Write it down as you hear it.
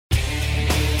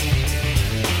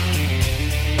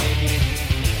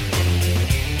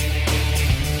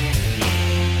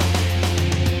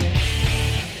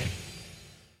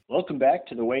Welcome back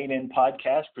to the Weighing In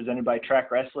podcast presented by Track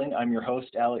Wrestling. I'm your host,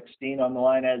 Alex Steen. On the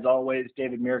line, as always,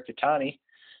 David Mirikitani.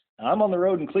 I'm on the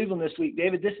road in Cleveland this week.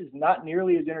 David, this is not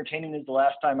nearly as entertaining as the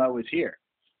last time I was here.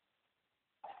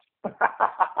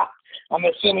 I'm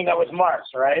assuming that was March,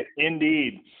 right?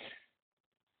 Indeed.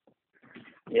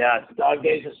 Yeah, it's dog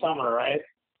days of summer, right?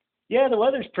 Yeah, the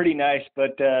weather's pretty nice,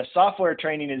 but software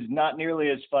training is not nearly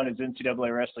as fun as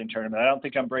NCAA wrestling tournament. I don't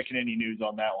think I'm breaking any news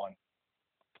on that one.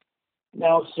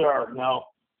 No, sir. No.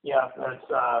 Yeah,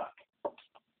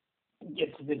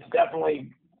 it's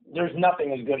definitely, there's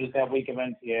nothing as good as that week of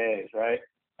NCAAs, right?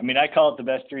 I mean, I call it the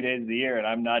best 3 days of the year, and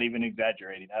I'm not even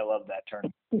exaggerating. I love that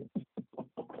tournament.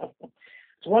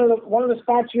 It's one of the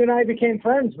spots you and I became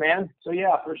friends, man. So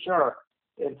yeah, for sure.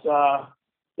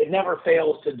 It never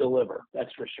fails to deliver.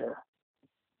 That's for sure.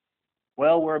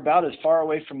 Well, we're about as far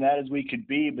away from that as we could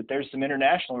be, but there's some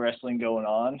international wrestling going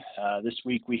on. This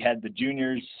week we had the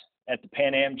juniors at the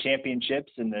Pan Am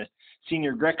Championships and the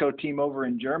senior Greco team over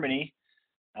in Germany.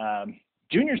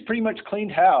 Juniors pretty much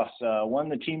cleaned house, won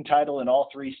the team title in all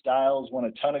three styles, won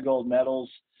a ton of gold medals.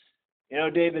 You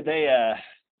know, David,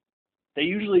 they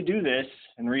usually do this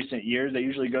in recent years. They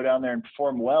usually go down there and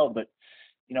perform well, but,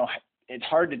 you know, it's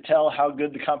hard to tell how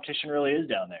good the competition really is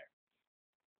down there.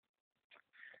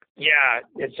 Yeah,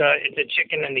 it's a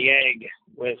chicken and the egg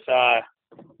with,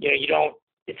 you don't,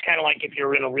 it's kind of like if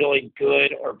you're in a really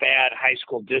good or bad high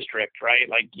school district, right?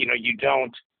 Like, the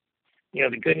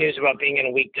good news about being in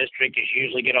a weak district is you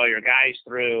usually get all your guys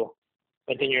through,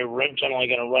 but then you're generally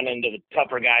going to run into the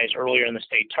tougher guys earlier in the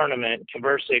state tournament.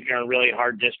 Conversely, if you're in a really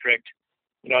hard district,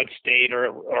 at state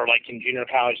or like in junior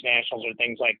college nationals or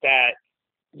things like that,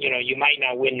 you might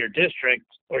not win your district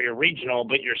or your regional,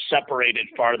 but you're separated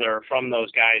farther from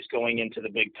those guys going into the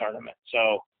big tournament.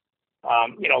 So,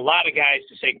 a lot of guys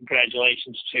to say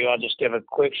congratulations to. I'll just give a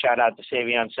quick shout out to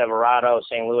Savion Severato,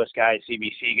 St. Louis guy,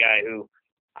 CBC guy, who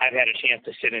I've had a chance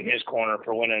to sit in his corner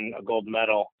for winning a gold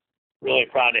medal. Really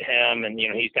proud of him. And,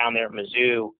 he's down there at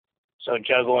Mizzou. So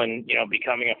juggling,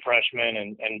 becoming a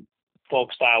freshman and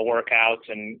folk style workouts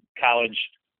and college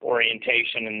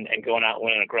orientation and going out and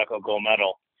winning a Greco gold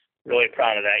medal. Really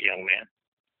proud of that young man.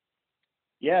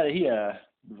 Yeah, he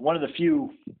was one of the few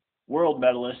world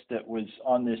medalists that was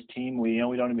on this team. We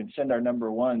don't even send our number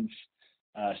ones.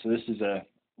 So this is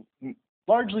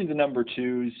largely the number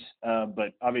twos,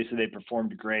 but obviously they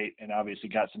performed great and obviously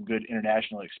got some good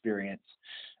international experience.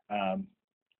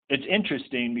 It's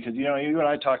interesting because, you and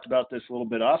I talked about this a little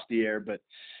bit off the air, but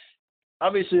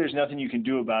obviously there's nothing you can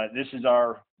do about it. This is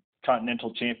our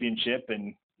continental championship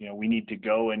and, we need to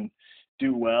go and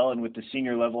do well. And with the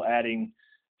senior level adding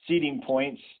seeding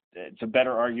points, it's a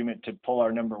better argument to pull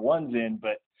our number ones in,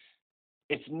 but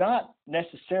it's not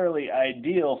necessarily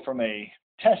ideal from a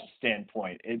test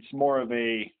standpoint. It's more of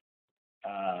a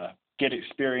get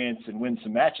experience and win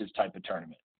some matches type of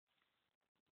tournament.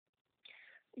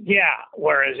 Yeah,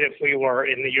 whereas if we were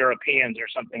in the Europeans or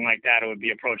something like that, it would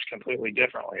be approached completely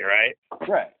differently, right?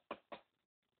 Correct.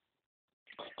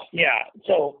 Yeah,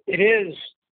 so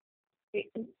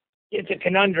it's a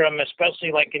conundrum,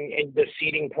 especially like in the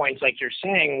seeding points, like you're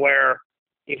saying, where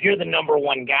if you're the number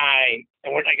one guy,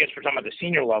 and I guess we're talking about the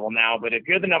senior level now, but if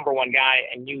you're the number one guy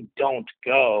and you don't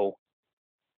go,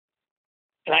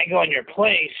 and I go in your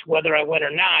place, whether I win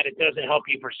or not, it doesn't help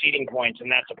you for seeding points,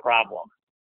 and that's a problem.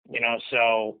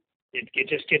 So it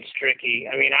just gets tricky.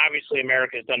 I mean, obviously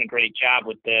America's done a great job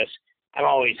with this. I'm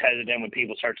always hesitant when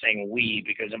people start saying we,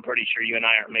 because I'm pretty sure you and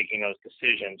I aren't making those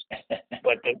decisions.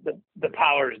 But the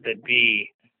powers that be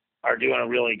are doing a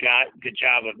really good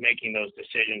job of making those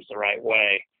decisions the right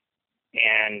way.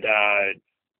 And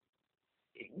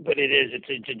but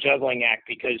it's a juggling act,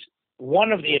 because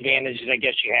one of the advantages I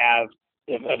guess you have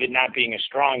of it not being as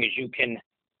strong is you can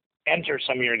enter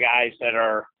some of your guys that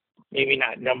are maybe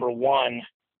not number one,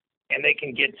 and they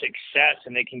can get success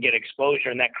and they can get exposure,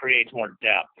 and that creates more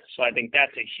depth. So I think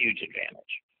that's a huge advantage.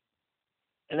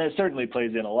 And that certainly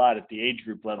plays in a lot at the age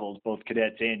group levels, both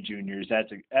cadets and juniors.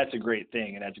 That's a great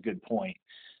thing, and that's a good point.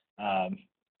 And,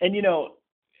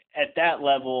 at that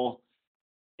level,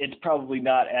 it's probably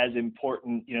not as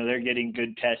important. They're getting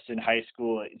good tests in high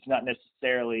school. It's not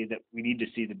necessarily that we need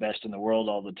to see the best in the world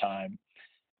all the time.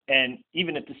 And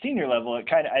even at the senior level,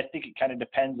 I think it kind of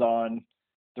depends on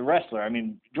the wrestler. I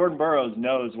mean, Jordan Burroughs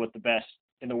knows what the best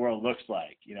in the world looks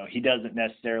like. He doesn't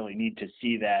necessarily need to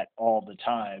see that all the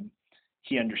time.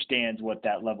 He understands what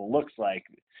that level looks like.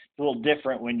 It's a little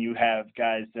different when you have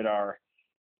guys that are,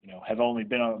 have only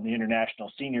been on the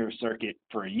international senior circuit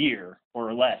for a year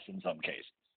or less in some cases.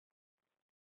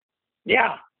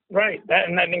 Yeah, right.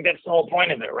 And I think that's the whole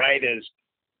point of it, right? Is,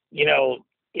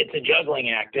 it's a juggling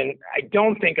act. And I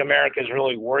don't think America's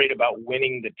really worried about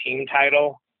winning the team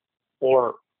title,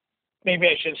 or maybe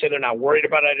I should say they're not worried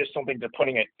about it. I just don't think they're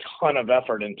putting a ton of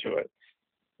effort into it.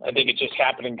 I think it's just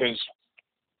happening because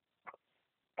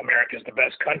America's the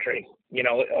best country,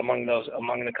 among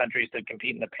the countries that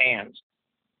compete in the PANS.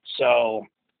 So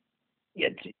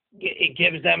it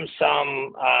gives them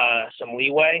some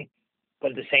leeway,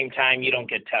 but at the same time, you don't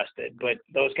get tested. But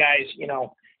those guys,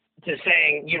 just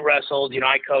saying you wrestled,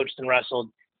 I coached and wrestled,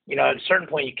 at a certain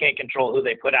point, you can't control who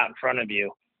they put out in front of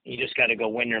you. You just got to go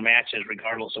win your matches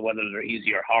regardless of whether they're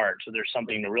easy or hard. So there's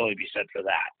something to really be said for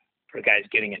that, for guys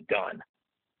getting it done.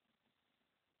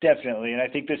 Definitely. And I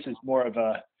think this is more of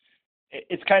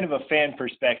it's kind of a fan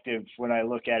perspective when I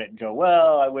look at it and go,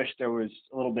 well, I wish there was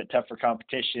a little bit tougher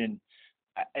competition.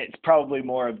 It's probably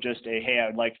more of just hey, I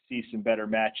would like to see some better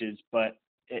matches, but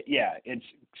it's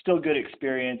still good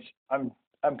experience. I'm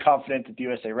confident that the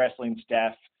USA Wrestling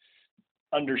staff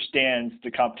understands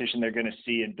the competition they're going to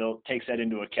see and takes that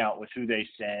into account with who they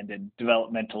send and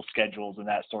developmental schedules and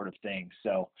that sort of thing.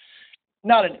 So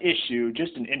not an issue,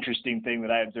 just an interesting thing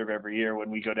that I observe every year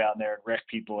when we go down there and wreck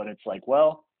people. And it's like,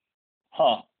 well,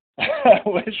 I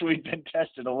wish we'd been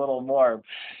tested a little more. It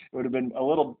would have been a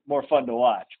little more fun to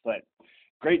watch, but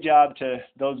great job to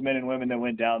those men and women that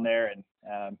went down there.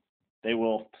 And they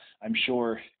will, I'm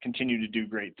sure, continue to do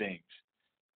great things.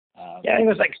 I think it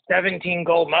was like 17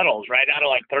 gold medals, right, out of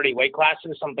like 30 weight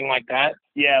classes, something like that.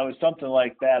 Yeah, it was something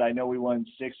like that. I know we won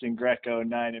 6 in Greco,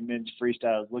 9 in men's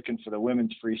freestyle. I was looking for the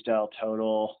women's freestyle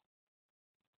total.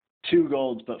 2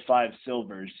 golds, but 5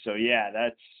 silvers. So, yeah,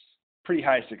 that's pretty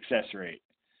high success rate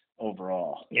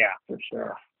overall. Yeah, for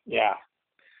sure. Yeah.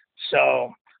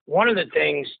 So one of the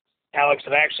things, Alex,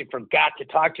 that I actually forgot to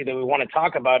talk to you that we want to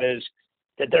talk about is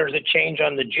that there's a change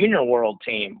on the junior world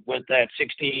team with that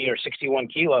 60 or 61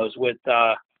 kilos with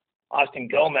Austin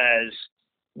Gomez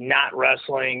not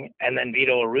wrestling, and then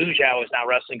Vito Arujau is not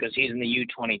wrestling because he's in the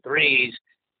U23s,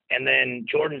 and then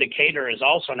Jordan Decatur is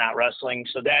also not wrestling.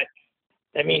 So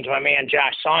that means my man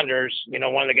Josh Saunders,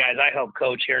 one of the guys I help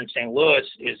coach here in St. Louis,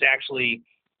 is actually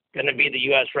going to be the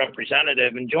U.S.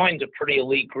 representative and joins a pretty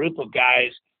elite group of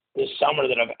guys this summer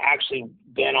that have actually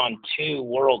been on 2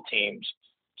 world teams.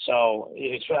 So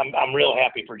I'm real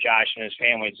happy for Josh and his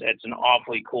family. It's an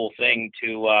awfully cool thing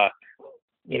to,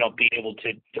 be able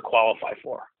to qualify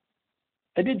for.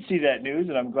 I did see that news,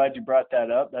 and I'm glad you brought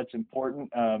that up. That's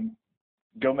important.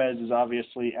 Gomez is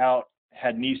obviously out,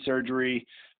 had knee surgery.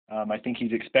 I think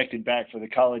he's expected back for the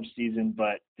college season,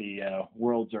 but the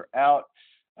worlds are out.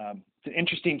 It's an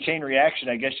interesting chain reaction.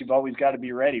 I guess you've always got to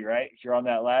be ready, right, if you're on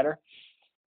that ladder?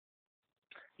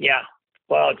 Yeah.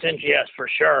 Well, yes, for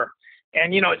sure.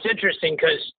 And, it's interesting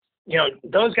because,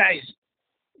 those guys,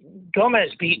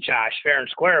 Gomez beat Josh fair and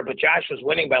square, but Josh was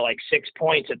winning by like 6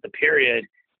 points at the period.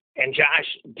 And Josh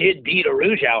did beat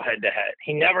Arujau head to head.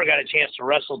 He never got a chance to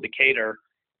wrestle Decatur.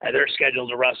 They're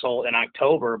scheduled to wrestle in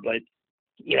October, but,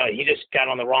 he just got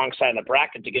on the wrong side of the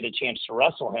bracket to get a chance to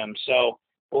wrestle him. So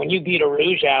when you beat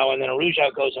Arujau and then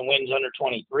Arujau goes and wins under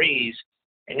 23s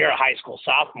and you're a high school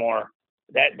sophomore,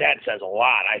 that says a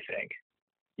lot, I think.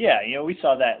 Yeah, we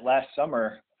saw that last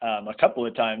summer a couple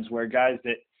of times where guys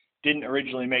that didn't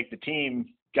originally make the team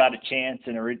got a chance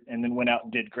and then went out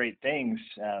and did great things.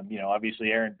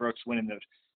 Obviously Aaron Brooks winning the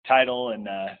title and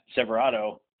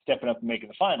Severato stepping up and making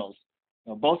the finals.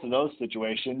 Both of those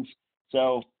situations.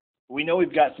 So we know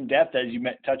we've got some depth, as you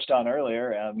touched on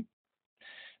earlier.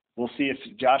 We'll see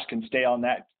if Josh can stay on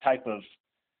that type of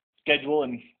schedule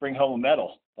and bring home a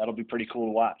medal. That'll be pretty cool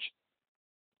to watch.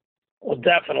 Well,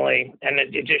 definitely. And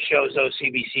it just shows those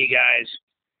CBC guys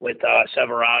with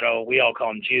Severato, we all call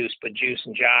him Juice, but Juice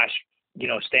and Josh,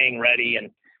 staying ready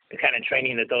and the kind of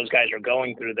training that those guys are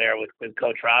going through there with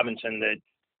Coach Robinson, that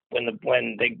when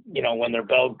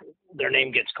their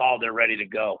name gets called, they're ready to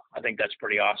go. I think that's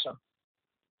pretty awesome.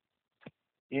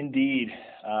 Indeed.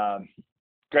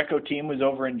 Greco team was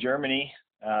over in Germany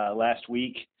last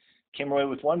week. Came away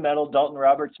with 1 medal. Dalton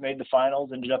Roberts made the finals,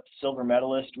 ended up the silver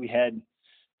medalist. We had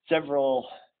several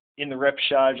in the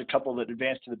repechage, a couple that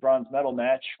advanced to the bronze medal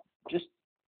match. Just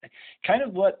kind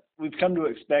of what we've come to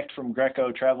expect from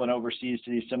Greco traveling overseas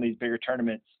to some of these bigger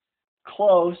tournaments.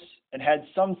 Close and had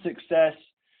some success.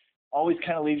 Always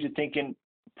kind of leaves you thinking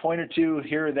a point or two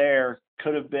here or there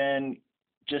could have been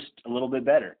just a little bit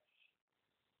better.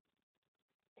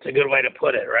 It's a good way to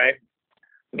put it, right?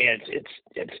 I mean,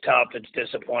 it's tough. It's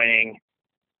disappointing.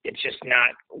 It's just not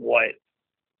what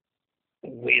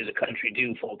we as a country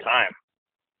do full time.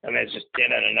 I mean, it's just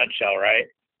in a nutshell, right?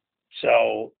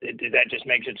 So that just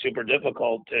makes it super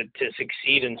difficult to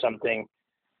succeed in something.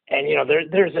 And,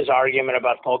 there's this argument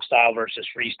about folk style versus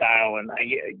freestyle. And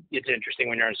it's interesting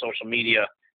when you're on social media.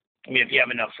 I memean, if you have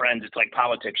enough friends, it's like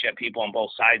politics. You have people on both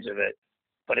sides of it.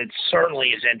 But it certainly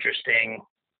is interesting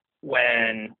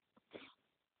when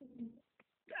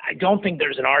I don't think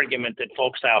there's an argument that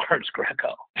folk style hurts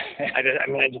Greco. I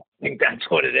just think that's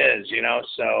what it is,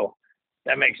 so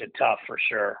that makes it tough for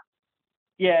sure.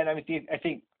 Yeah, and I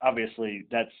think obviously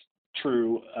that's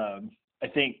true. I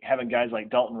think having guys like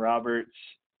Dalton Roberts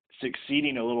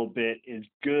succeeding a little bit is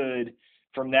good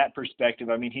from that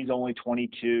perspective. I mean, he's only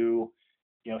 22.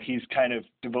 He's kind of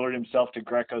devoted himself to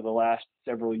Greco the last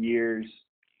several years.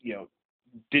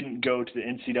 Didn't go to the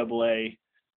NCAA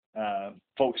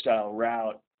folk style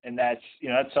route, and that's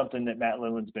something that Matt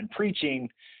Lindland's been preaching.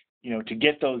 To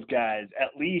get those guys,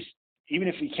 at least, even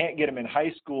if you can't get them in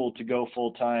high school to go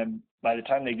full time, by the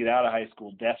time they get out of high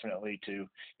school, definitely to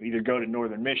either go to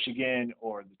Northern Michigan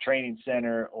or the training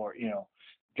center, or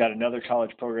got another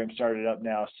college program started up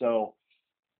now. So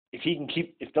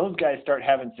if those guys start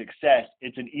having success,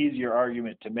 it's an easier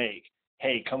argument to make.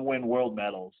 Hey, come win world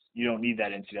medals. You don't need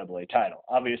that NCAA title.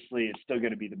 Obviously, it's still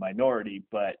going to be the minority,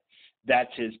 but that's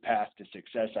his path to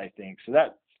success, I think. So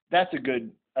that's a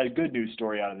good news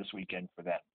story out of this weekend for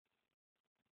them.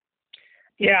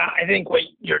 Yeah, I think what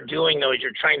you're doing, though, is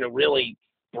you're trying to really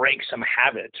break some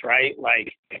habits, right?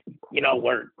 Like,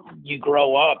 where you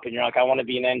grow up and you're like, I want to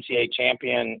be an NCAA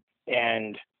champion.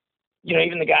 And,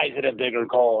 even the guys that have bigger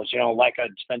goals, like a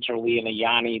Spencer Lee and a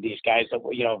Yanni, these guys that,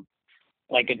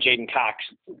 like a Jaden Cox,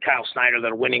 Kyle Snyder,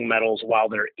 that are winning medals while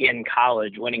they're in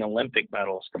college, winning Olympic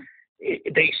medals.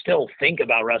 They still think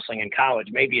about wrestling in college.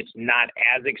 Maybe it's not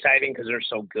as exciting because they're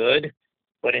so good,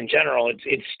 but in general,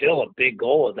 it's still a big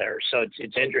goal of theirs. So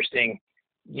it's interesting.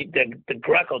 The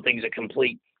Greco thing is a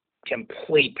complete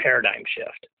paradigm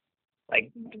shift.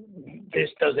 Like, this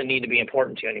doesn't need to be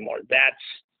important to you anymore.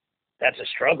 That's a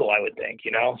struggle, I would think.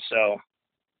 So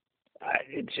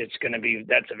it's going to be,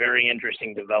 that's a very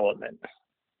interesting development.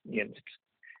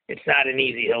 It's not an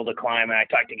easy hill to climb. And I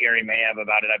talked to Gary Mayab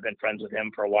about it. I've been friends with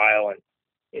him for a while, and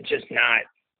it's just not.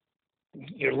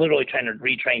 You're literally trying to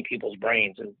retrain people's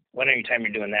brains, and any time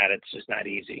you're doing that, it's just not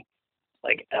easy,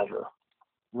 like, ever.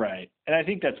 Right, and I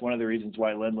think that's one of the reasons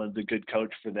why Lindland's a good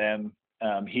coach for them.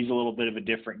 He's a little bit of a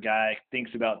different guy,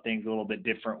 thinks about things a little bit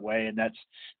different way, and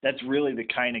that's really the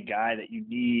kind of guy that you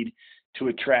need to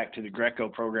attract to the Greco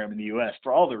program in the U.S.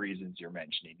 for all the reasons you're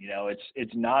mentioning.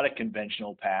 It's not a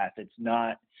conventional path. It's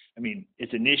not. I mean,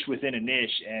 it's a niche within a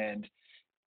niche, and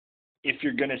if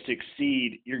you're going to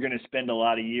succeed, you're going to spend a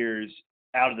lot of years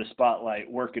out of the spotlight,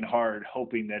 working hard,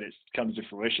 hoping that it comes to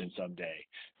fruition someday.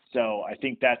 So I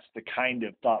think that's the kind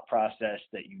of thought process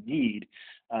that you need.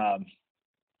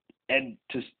 And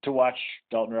to watch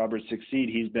Dalton Roberts succeed,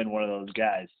 he's been one of those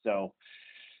guys. So,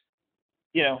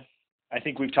 I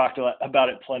think we've talked about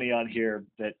it plenty on here,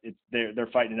 that they're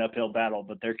fighting an uphill battle,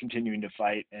 but they're continuing to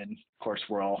fight. And of course,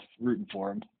 we're all rooting for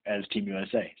them as Team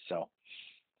USA. So,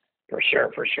 for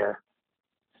sure.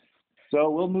 So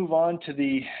we'll move on to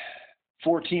the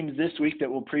 4 teams this week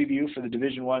that we'll preview for the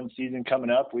Division I season coming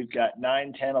up. We've got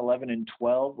 9, 10, 11, and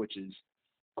 12, which is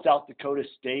South Dakota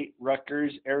State,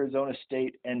 Rutgers, Arizona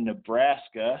State, and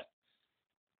Nebraska.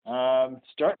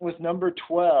 Starting with number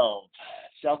 12,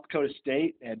 South Dakota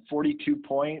State had 42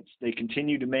 points. They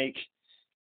continue to make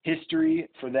history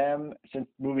for them since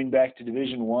moving back to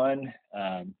Division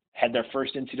I. Had their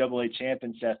first NCAA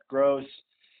champion, Seth Gross,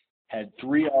 had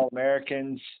 3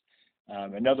 All-Americans,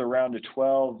 another round of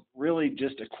 12. Really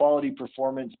just a quality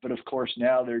performance, but of course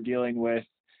now they're dealing with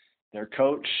their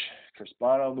coach, Chris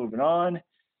Bono, moving on.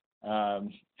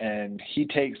 And he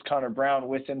takes Connor Brown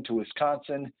with him to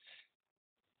Wisconsin.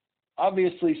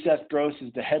 Obviously, Seth Gross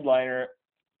is the headliner.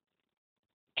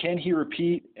 Can he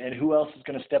repeat, and who else is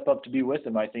going to step up to be with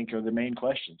him, I think, are the main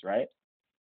questions, right?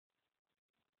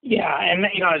 Yeah, and,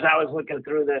 as I was looking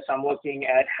through this, I'm looking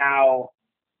at how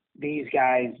these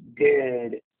guys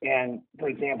did. And, for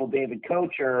example, David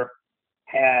Kocher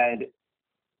had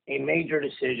a major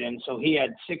decision. So he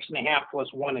had 6.5 plus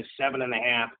 1 is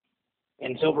 7.5.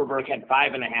 And Silverberg had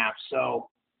 5.5. So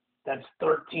that's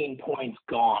 13 points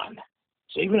gone.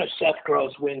 So even if Seth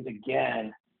Gross wins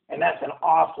again, and that's an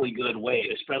awfully good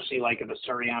weight, especially like if a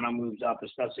Suriano moves up,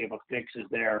 especially if a fix is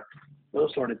there,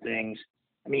 those sort of things.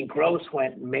 I mean, Gross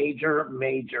went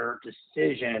major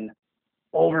decision,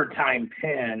 overtime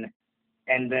pin,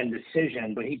 and then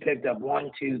decision, but he picked up 1,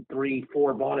 2, 3,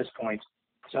 4 bonus points.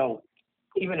 So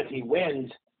even if he wins,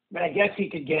 I guess he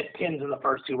could get pins in the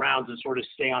first 2 rounds and sort of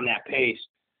stay on that pace.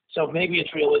 So maybe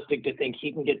it's realistic to think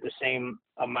he can get the same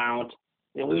amount.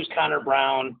 They lose Connor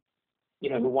Brown,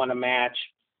 who won a match.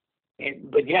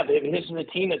 But yeah, this is a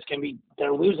team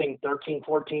they're losing 13,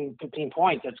 14, 15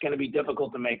 points. That's going to be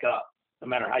difficult to make up, no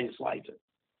matter how you slice it.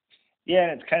 Yeah,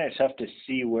 and it's kind of tough to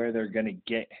see where they're going to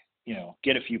get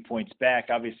a few points back.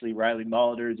 Obviously, Riley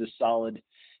Molitor is a solid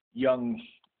young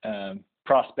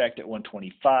prospect at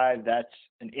 125. That's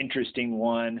an interesting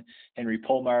one. Henry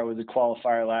Polmeyer was a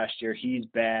qualifier last year. He's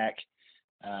back.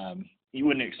 You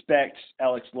wouldn't expect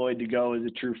Alex Lloyd to go as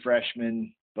a true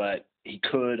freshman, but he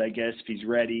could, I guess, if he's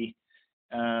ready.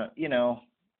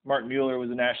 Martin Mueller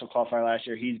was a national qualifier last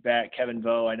year. He's back. Kevin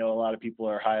Vo, I know a lot of people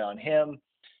are high on him,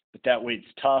 but that weight's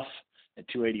tough at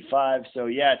 285. So,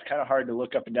 yeah, it's kind of hard to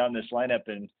look up and down this lineup,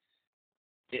 and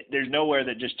there's nowhere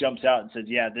that just jumps out and says,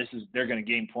 yeah, they're going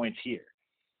to gain points here.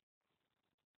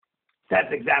 That's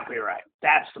exactly right.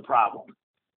 That's the problem.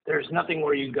 There's nothing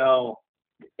where you go,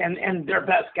 and their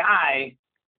best guy,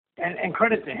 and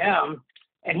credit to him,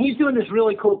 and he's doing this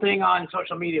really cool thing on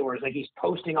social media where it's like he's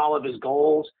posting all of his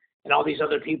goals, and all these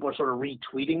other people are sort of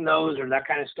retweeting those or that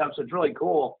kind of stuff. So it's really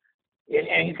cool.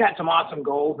 And he's got some awesome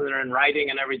goals that are in writing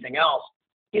and everything else.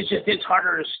 It's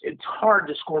hard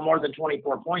to score more than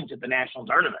 24 points at the national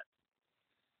tournament.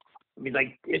 I mean,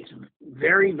 it's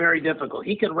very, very difficult.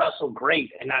 He could wrestle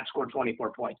great and not score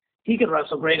 24 points. He could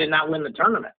wrestle great and not win the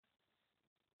tournament.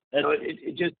 So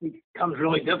it just becomes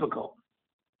really difficult.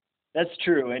 That's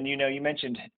true. And, you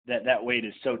mentioned that weight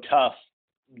is so tough.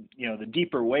 The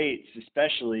deeper weights,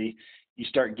 especially, you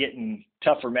start getting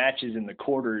tougher matches in the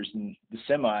quarters and the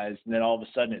semis, and then all of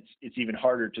a sudden it's even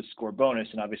harder to score bonus.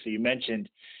 And obviously you mentioned,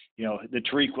 the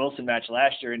Tariq Wilson match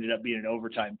last year ended up being an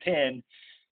overtime pin.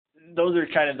 Those are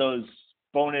kind of those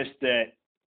bonus that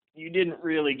you didn't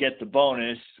really get the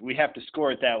bonus. We have to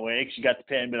score it that way because you got the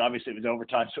pin, but obviously it was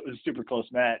overtime, so it was a super close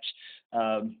match.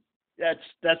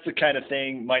 That's the kind of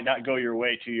thing might not go your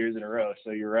way 2 years in a row.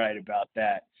 So you're right about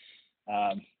that.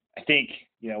 I think,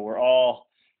 we're all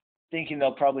thinking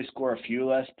they'll probably score a few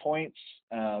less points,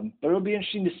 but it'll be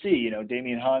interesting to see.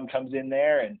 Damian Hahn comes in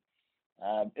there, and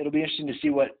it'll be interesting to see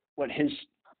what his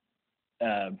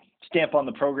stamp on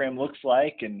the program looks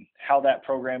like and how that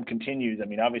program continues. I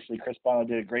mean, obviously Chris Bono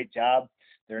did a great job.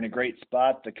 They're in a great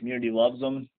spot. The community loves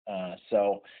them. So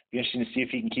it'll be interesting to see if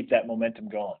he can keep that momentum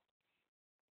going.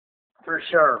 For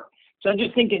sure. So I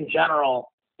just think in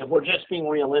general, if we're just being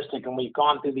realistic and we've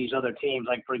gone through these other teams,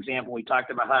 like, for example, we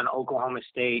talked about how an Oklahoma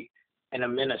State and a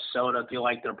Minnesota feel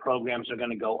like their programs are going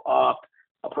to go up.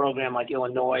 A program like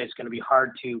Illinois is going to be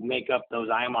hard to make up those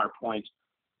IMAR points.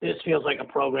 This feels like a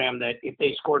program that if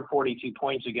they scored 42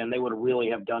 points again, they would really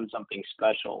have done something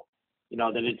special,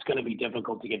 that it's going to be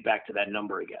difficult to get back to that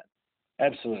number again.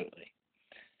 Absolutely.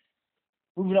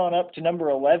 Moving on up to number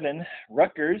 11,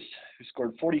 Rutgers, who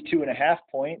scored 42.5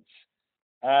 points.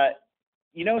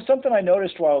 Something I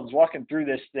noticed while I was walking through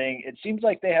this thing, it seems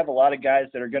like they have a lot of guys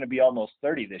that are going to be almost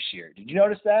 30 this year. Did you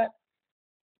notice that?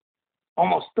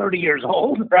 Almost 30 years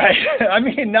old? Right. I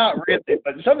mean, not really,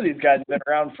 but some of these guys have been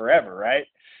around forever, right?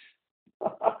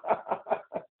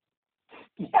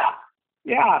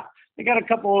 Yeah. They got a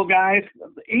couple of guys.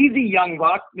 Easy, young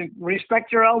buck.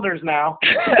 Respect your elders now.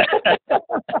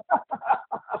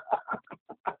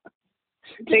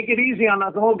 Take it easy on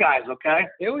those old guys, okay?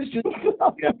 It was just,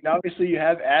 obviously you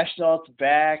have Ashnall's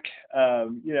back.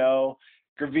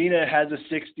 Gravina has a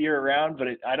sixth year around, but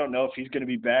I don't know if he's going to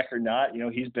be back or not.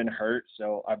 He's been hurt,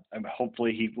 so I'm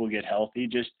hopefully he will get healthy.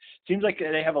 Just seems like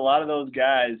they have a lot of those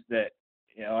guys that,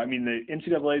 the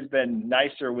NCAA's been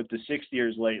nicer with the 6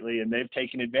 years lately, and they've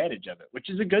taken advantage of it, which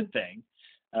is a good thing.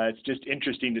 It's just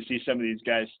interesting to see some of these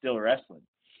guys still wrestling.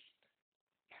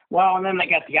 Well, and then they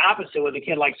got the opposite with a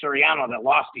kid like Suriano that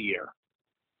lost a year.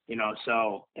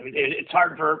 So it's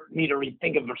hard for me to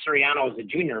think of Suriano as a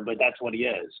junior, but that's what he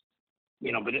is.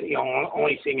 But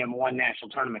only seeing him one national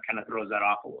tournament kind of throws that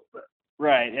off a little bit.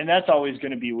 Right, and that's always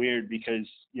going to be weird because,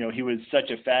 he was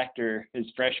such a factor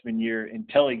his freshman year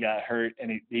until he got hurt,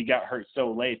 and he got hurt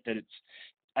so late that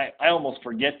I almost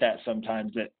forget that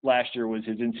sometimes that last year was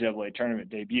his NCAA tournament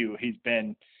debut. He's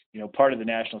been, part of the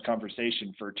national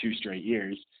conversation for 2 straight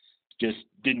years, just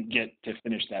didn't get to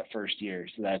finish that first year.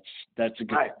 So that's a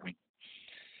good point.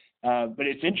 But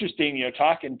it's interesting,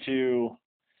 talking to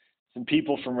some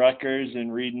people from Rutgers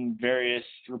and reading various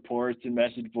reports and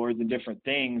message boards and different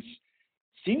things.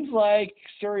 Seems like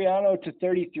Suriano to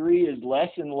 33 is less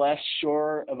and less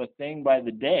sure of a thing by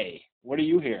the day. What are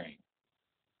you hearing?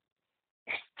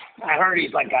 I heard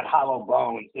he's got hollow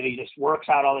bones, that he just works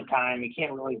out all the time. He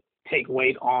can't really take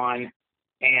weight on,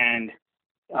 and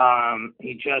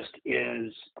he's just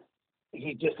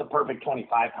a perfect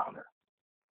 25-pounder.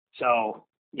 So,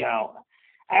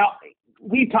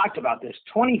 we talked about this.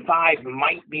 25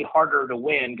 might be harder to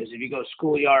win because if you go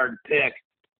schoolyard pick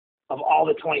of all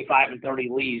the 25 and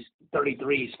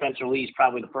 33, Spencer Lee's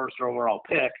probably the first overall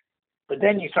pick. But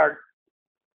then you start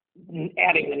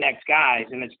adding the next guys,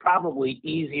 and it's probably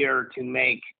easier to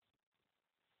make,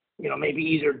 maybe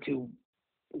easier to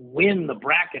win the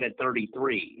bracket at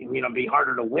 33. It'd be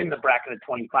harder to win the bracket at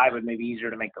 25, but maybe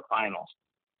easier to make the finals.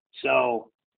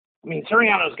 So,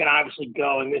 Suriano's going to obviously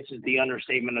go, and this is the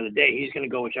understatement of the day. He's going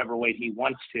to go whichever way he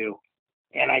wants to,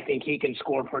 and I think he can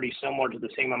score pretty similar to the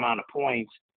same amount of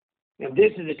points.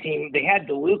 This is a team, they had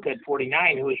DeLuca at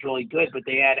 49, who was really good, but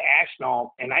they had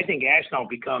Ashnault, and I think Ashnault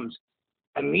becomes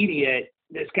immediate.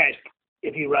 This guy's,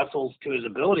 if he wrestles to his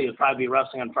ability, he'll probably be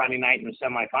wrestling on Friday night in the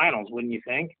semifinals, wouldn't you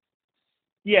think?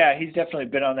 Yeah, he's definitely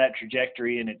been on that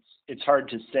trajectory, and it's hard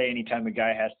to say anytime a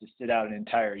guy has to sit out an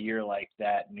entire year like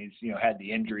that, and he's had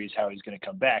the injuries, how he's going to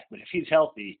come back. But if he's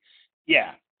healthy,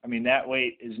 yeah, that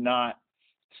weight is not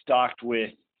stocked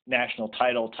with national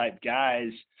title type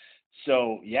guys.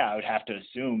 So yeah, I would have to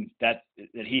assume that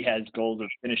he has goals of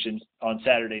finishing on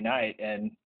Saturday night, and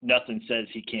nothing says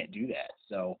he can't do that.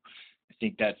 So I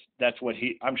think that's what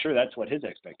I'm sure that's what his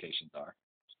expectations are.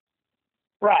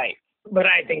 Right. But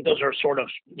I think those are sort of,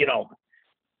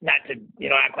 not to,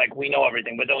 act like we know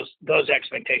everything, but those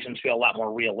expectations feel a lot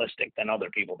more realistic than other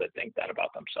people that think that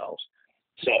about themselves.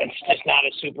 So it's just not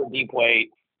a super deep weight,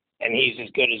 and he's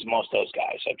as good as most of those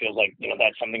guys. So it feels like,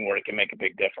 that's something where it can make a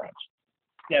big difference.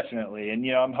 Definitely. And,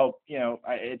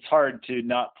 it's hard to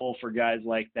not pull for guys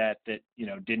like that,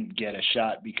 didn't get a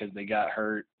shot because they got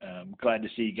hurt. Glad to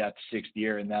see he got the 6th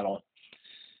year, and that'll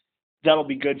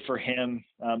be good for him.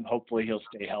 Hopefully he'll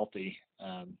stay healthy.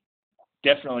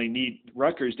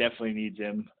 Rutgers definitely needs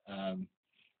him.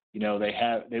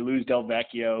 They lose Del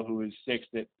Vecchio, who is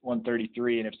 6th at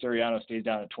 133. And if Suriano stays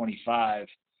down at 25,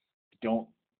 I don't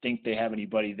think they have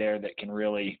anybody there that can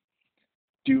really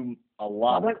do a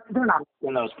lot. Well, they're not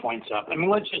getting those points up.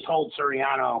 Let's just hold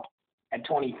Suriano at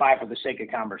 25 for the sake of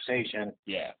conversation.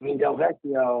 Yeah. Del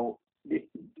Vecchio,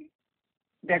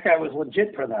 that guy was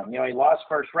legit for them. He lost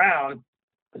first round,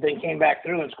 but then came back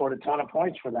through and scored a ton of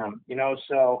points for them.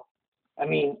 So,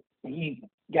 he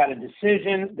got a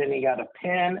decision, then he got a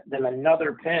pin, then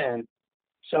another pin.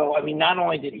 So, not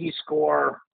only did he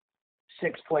score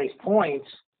 6th place points,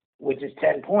 which is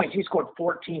 10 points, he scored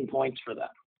 14 points for them.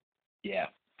 Yeah.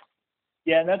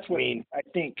 Yeah, and that's what I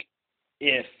think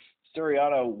if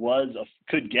Suriano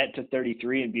could get to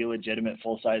 33 and be a legitimate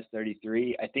full-size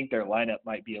 33, I think their lineup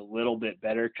might be a little bit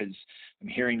better because I'm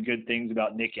hearing good things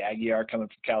about Nick Aguiar coming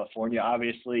from California.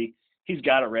 Obviously, he's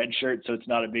got a red shirt, so it's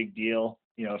not a big deal,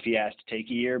 if he has to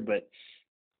take a year. But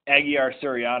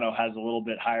Aguiar-Suriano has a little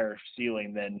bit higher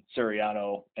ceiling than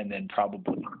Suriano and then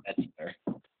probably Metzler.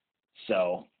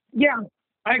 So. Yeah,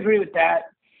 I agree with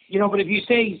that. But if you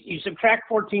say you subtract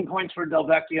 14 points for Del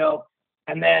Vecchio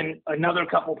and then another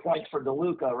couple points for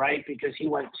DeLuca, right? Because he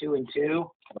went 2-2.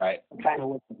 Right. I'm trying to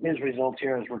look at his results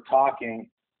here as we're talking.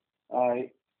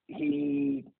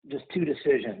 He just 2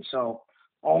 decisions. So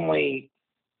only,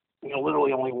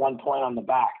 literally only 1 point on the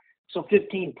back. So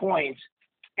 15 points.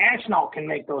 Ashnault can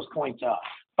make those points up.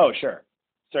 Oh, sure.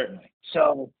 Certainly.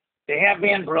 So they have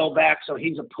Van Brill back, so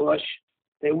he's a push.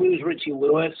 They lose Richie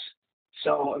Lewis.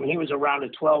 So, he was a round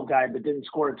of 12 guy, but didn't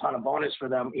score a ton of bonus for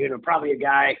them. Probably a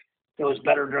guy that was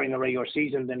better during the regular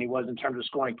season than he was in terms of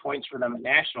scoring points for them at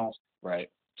Nationals. Right.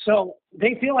 So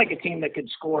they feel like a team that could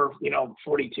score,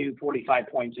 42, 45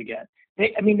 points again.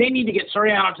 They need to get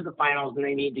Suriano to the finals, and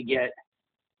they need to get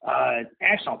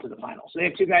Ashnault to the finals. So they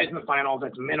have 2 guys in the finals.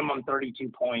 That's minimum 32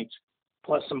 points,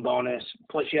 plus some bonus,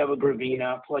 plus you have a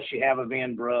Gravina, plus you have a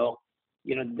Van Brill.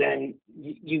 Then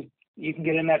you can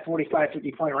get in that 45,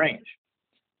 50-point range.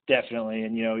 Definitely.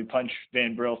 And, we punch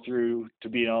Van Brill through to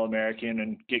be an All-American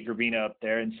and get Gravina up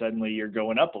there, and suddenly you're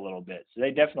going up a little bit. So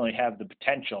they definitely have the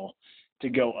potential to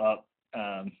go up,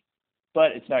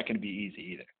 but it's not going to be easy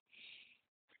either.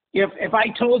 If I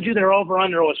told you their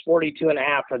over-under was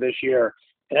 42.5 for this year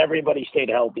and everybody stayed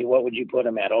healthy, what would you put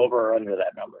them at, over or under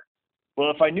that number? Well,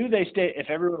 if I knew if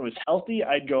everyone was healthy,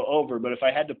 I'd go over. But if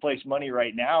I had to place money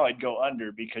right now, I'd go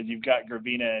under because you've got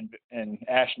Gravina and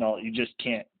Ashnault. You just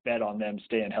can't bet on them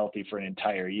staying healthy for an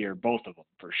entire year, both of them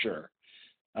for sure.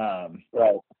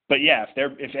 Right. But yeah,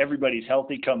 if everybody's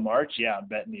healthy come March, yeah, I'm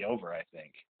betting the over, I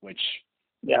think, which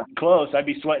close. I'd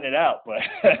be sweating it out, but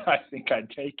I think I'd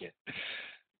take it.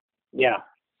 Yeah.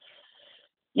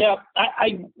 Yeah.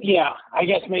 I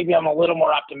guess maybe I'm a little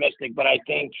more optimistic, but I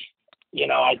think,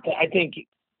 I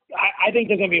think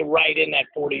they're going to be right in that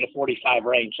 40 to 45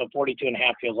 range. So 42.5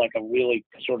 feels like a really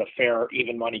sort of fair,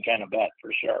 even money kind of bet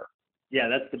for sure. Yeah,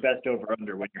 that's the best over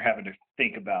under when you're having to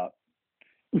think about.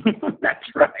 That's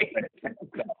right.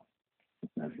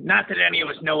 Not that any of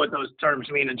us know what those terms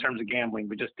mean in terms of gambling,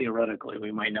 but just theoretically,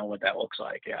 we might know what that looks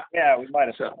like. Yeah. Yeah, we might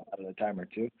have thought out of a time or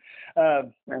two.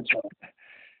 That's right.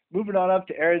 Moving on up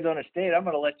to Arizona State, I'm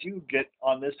going to let you get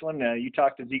on this one. You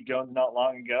talked to Zeke Jones not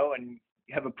long ago, and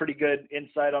you have a pretty good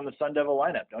insight on the Sun Devil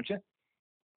lineup, don't you?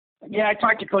 Yeah, I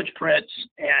talked to Coach Pritz,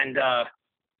 and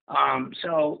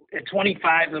so at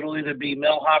 25, it'll either be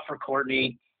Milhoff or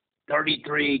Courtney,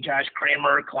 33, Josh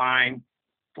Kramer or Klein,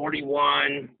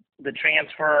 41, the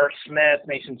transfer,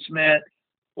 Mason Smith,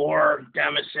 or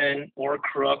Demison or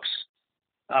Crooks.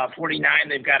 49,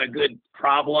 they've got a good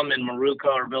problem in Maruca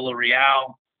or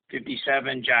Villarreal.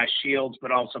 57, Josh Shields,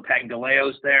 but also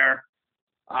Pagdaleo's there.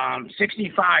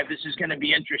 65, this is going to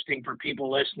be interesting for people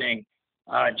listening.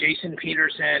 Jason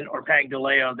Peterson or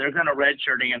Pagdaleo, they're going to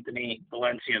redshirt Anthony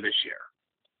Valencia this year.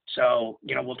 So,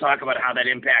 we'll talk about how that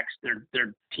impacts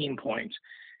their team points.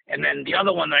 And then the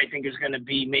other one that I think is going to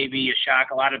be maybe a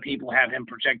shock, a lot of people have him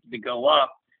projected to go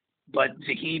up, but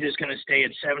Zahid is going to stay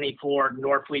at 74,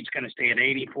 Norfleet's going to stay at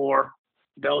 84,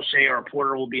 Belshea or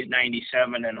Porter will be at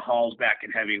 97, and Hall's back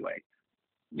at heavyweight.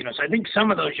 So I think some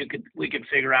of those we could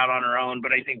figure out on our own,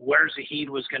 but I think where Zahid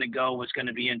was going to go was going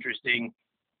to be interesting.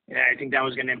 And I think that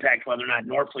was going to impact whether or not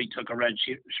Norfleet took a red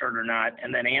shirt or not.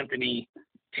 And then Anthony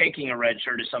taking a red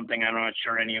shirt is something I'm not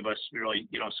sure any of us really,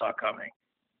 saw coming.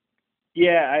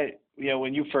 Yeah,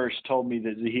 when you first told me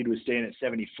that Zahid was staying at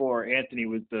 74, Anthony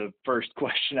was the first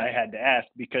question I had to ask,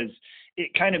 because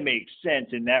it kind of makes sense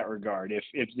in that regard.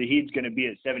 If Zahid's going to be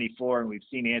at 74, and we've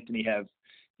seen Anthony have,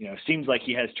 seems like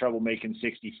he has trouble making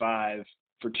 65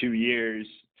 for 2 years,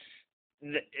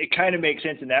 it kind of makes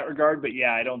sense in that regard. But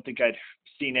yeah, I don't think I'd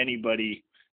seen anybody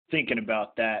thinking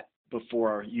about that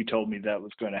before you told me that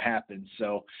was going to happen.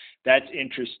 So that's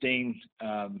interesting.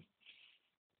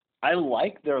 I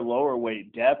like their lower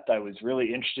weight depth. I was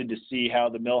really interested to see how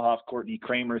the Milhoff Courtney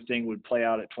Kramer thing would play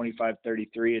out at 25-33.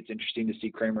 It's interesting to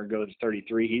see Kramer go to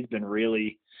 33. He's been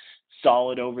really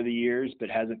solid over the years,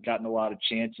 but hasn't gotten a lot of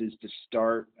chances to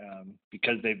start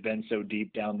because they've been so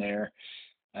deep down there.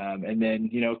 And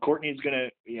then, Courtney's going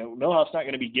to, Milhoff's not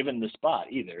going to be given the spot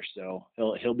either. So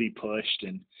he'll be pushed.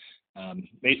 And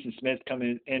Mason Smith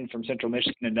coming in from Central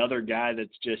Michigan, another guy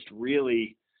that's just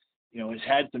really, has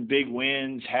had some big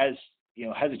wins, has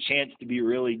a chance to be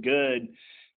really good.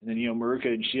 And then, Maruca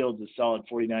and Shields is solid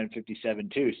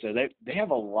 49-57 too. So they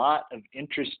have a lot of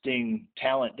interesting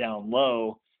talent down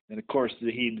low. And of course,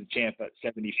 Zahid, the champ at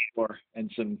 74, and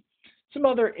some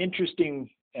other interesting,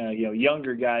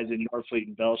 younger guys in Norfleet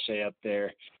and Belshea up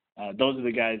there. Those are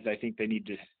the guys I think they need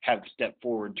to have step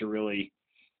forward to really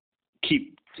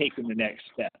keep taking the next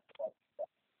step.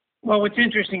 Well, what's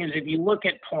interesting is if you look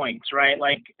at points, right,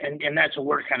 and that's what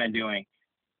we're kind of doing.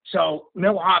 So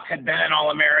Milhoff had been an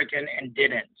All-American and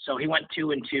didn't. So he went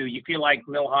 2-2. You feel like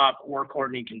Milhoff or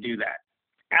Courtney can do that.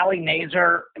 Ali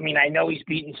Nazer, I know he's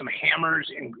beaten some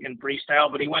hammers in freestyle,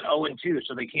 but he went 0-2,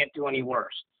 so they can't do any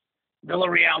worse.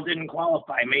 Villarreal didn't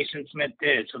qualify. Mason Smith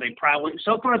did, so they probably –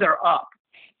 so far they're up.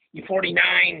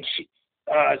 49,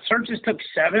 Searches took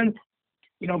 7th.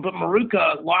 But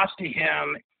Maruca lost to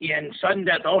him in sudden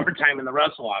death overtime in the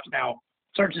wrestle-off. Now,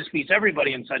 Searches beats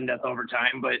everybody in sudden death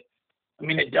overtime, but,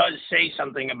 it does say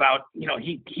something about,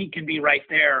 he could be right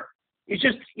there. It's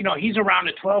just, he's a round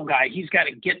of 12 guy. He's got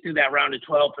to get through that round of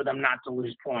 12 for them not to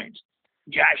lose points.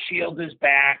 Josh Shields is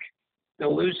back.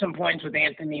 They'll lose some points with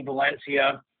Anthony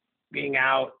Valencia being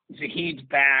out. Zahid's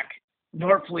back.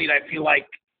 Norfleet, I feel like,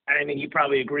 and I think you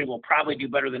probably agree, will probably do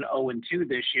better than 0-2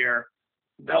 this year.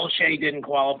 Belshea didn't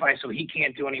qualify, so he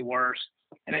can't do any worse.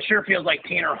 And it sure feels like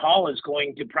Tanner Hall is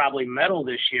going to probably medal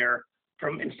this year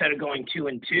instead of going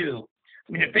 2-2.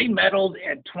 If they medaled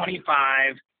at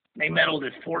 25, they medaled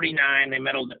at 49, they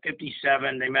medaled at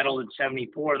 57, they medaled at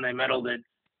 74, and they medaled at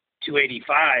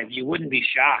 285, you wouldn't be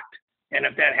shocked. And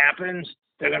if that happens,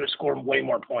 they're going to score way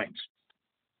more points.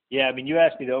 Yeah, you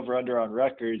asked me the over-under on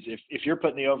Rutgers. If you're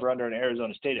putting the over-under on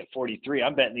Arizona State at 43,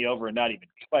 I'm betting the over and not even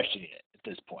questioning it at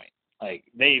this point. Like,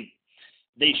 they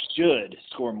should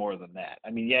score more than that.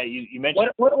 You mentioned.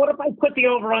 What if I put the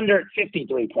over/under at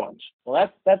 53 points? Well,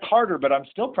 that's harder, but I'm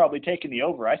still probably taking the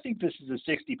over. I think this is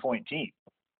a 60-point team,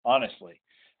 honestly.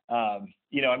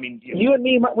 You and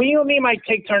me might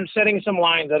take turns setting some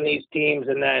lines on these teams,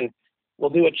 and then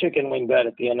we'll do a chicken wing bet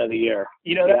at the end of the year.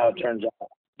 See how it turns out.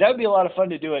 That would be a lot of fun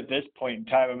to do at this point in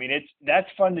time. That's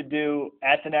fun to do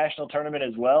at the national tournament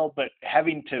as well, but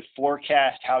having to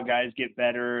forecast how guys get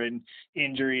better and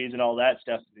injuries and all that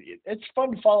stuff, it's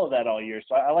fun to follow that all year.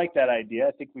 So I like that idea.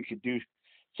 I think we could do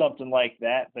something like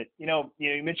that. But,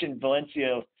 you mentioned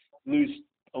Valencia lose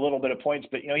a little bit of points,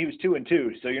 but he was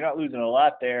 2-2, so you're not losing a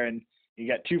lot there. And you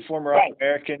got two former Right.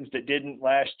 All-Americans that didn't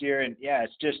last year, and yeah,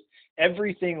 it's just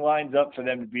everything lines up for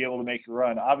them to be able to make a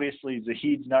run. Obviously,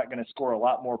 Zahid's not going to score a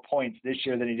lot more points this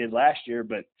year than he did last year,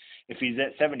 but if he's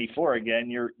at 74 again,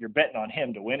 you're betting on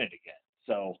him to win it again.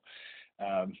 So,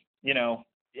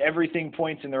 everything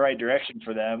points in the right direction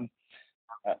for them.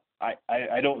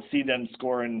 I don't see them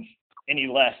scoring any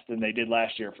less than they did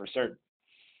last year for certain.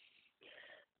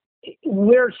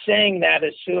 We're saying that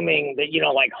assuming that,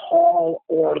 like Hall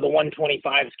or the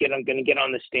 125s going to get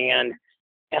on the stand.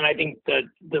 And I think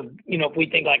if we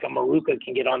think like a Maruka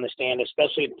can get on the stand,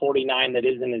 especially at 49 that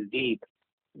isn't as deep,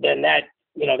 then that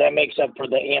makes up for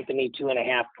the Anthony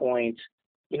 2.5 points,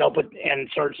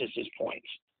 and Surtis' points.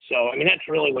 So, I mean, that's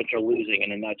really what you're losing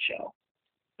in a nutshell.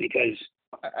 Because,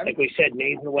 like we said,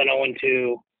 Nathan went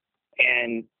 0-2,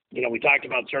 and, we talked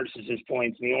about Surtis'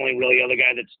 points, and the only really other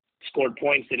guy that's scored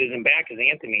points that isn't back is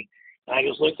Anthony. And I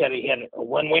just looked at it. He had a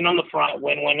one win on the front,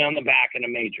 one win on the back, and a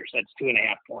major. So that's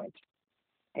 2.5 points.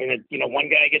 I mean, one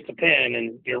guy gets a pin,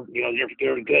 and you're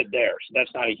good there. So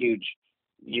that's not a huge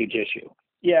issue.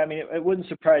 Yeah, I mean, it wouldn't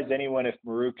surprise anyone if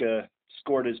Maruka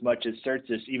scored as much as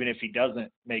Surtis, even if he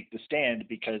doesn't make the stand,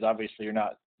 because obviously you're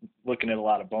not looking at a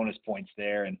lot of bonus points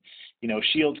there. And,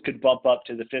 Shields could bump up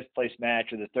to the 5th place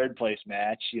match or the 3rd place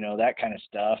match, that kind of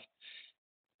stuff.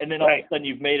 And then all of a sudden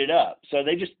you've made it up. So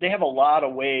they have a lot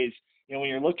of ways, when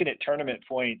you're looking at tournament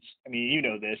points, I mean, you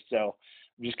know this, so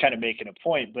I'm just kind of making a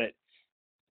point, but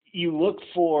you look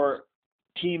for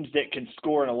teams that can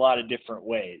score in a lot of different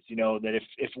ways, that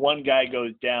if one guy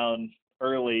goes down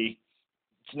early,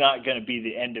 it's not going to be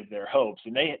the end of their hopes.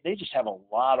 And they just have a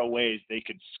lot of ways they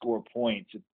could score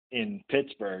points in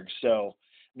Pittsburgh. So,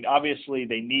 I mean, obviously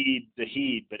they need the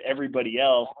Heat, but everybody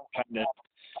else kind of,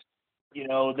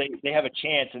 they have a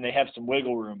chance and they have some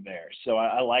wiggle room there. So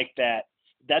I like that.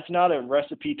 That's not a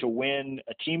recipe to win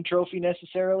a team trophy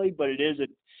necessarily, but it is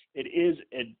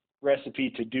a recipe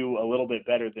to do a little bit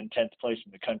better than 10th place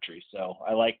in the country. So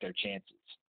I like their chances.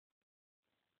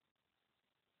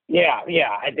 Yeah,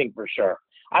 I think for sure.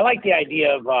 I like the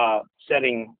idea of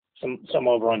setting some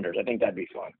over-unders. I think that'd be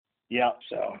fun. Yeah.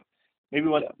 So maybe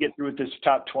once we get through with this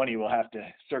top 20, we'll have to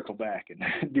circle back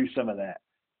and do some of that.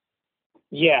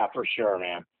 Yeah, for sure,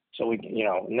 man. So we can,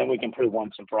 and then we can prove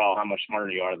once and for all how much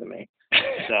smarter you are than me.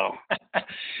 So,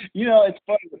 it's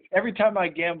funny. Every time I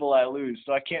gamble, I lose,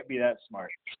 so I can't be that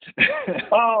smart.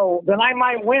 Oh, then I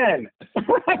might win.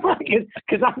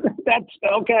 Because that's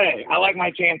okay. I like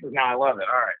my chances now. I love it.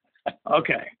 All right.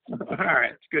 Okay. All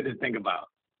right. It's good to think about.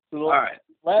 All right.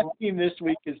 Last team this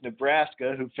week is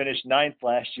Nebraska, who finished 9th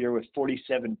last year with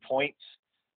 47 points.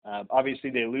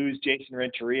 Obviously, they lose Jason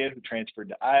Renteria, who transferred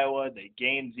to Iowa. They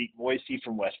gained Zeke Moisey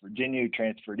from West Virginia, who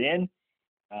transferred in.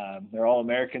 Their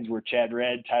All-Americans were Chad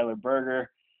Redd, Tyler Berger,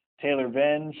 Taylor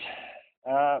Venz.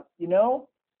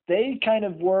 They kind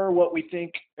of were what we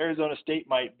think Arizona State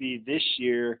might be this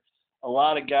year. A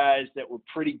lot of guys that were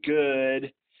pretty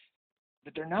good,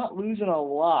 but they're not losing a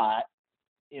lot.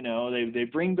 They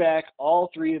bring back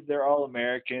all 3 of their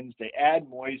All-Americans. They add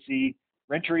Moisey.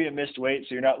 Renteria missed weight,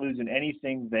 so you're not losing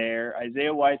anything there.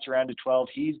 Isaiah White's around to 12.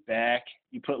 He's back.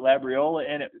 You put Labriola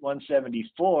in at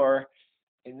 174,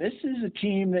 and this is a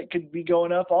team that could be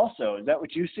going up also. Is that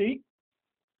what you see?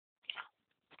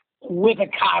 With a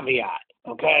caveat,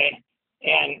 okay?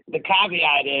 And the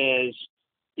caveat is,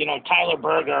 Tyler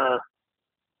Berger,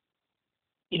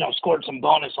 scored some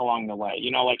bonus along the way.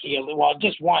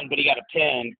 Just one, but he got a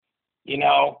pin,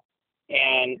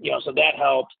 and, so that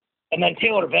helped. And then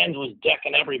Taylor Venz was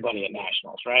decking everybody at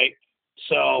nationals, right?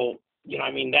 So,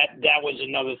 that was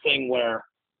another thing where,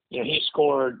 he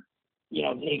scored,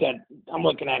 I'm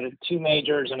looking at it, 2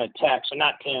 majors and a tech, so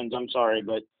not pins, I'm sorry,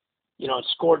 but,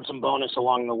 scored some bonus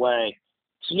along the way.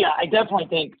 So, yeah, I definitely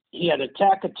think he had a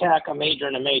tech, a major,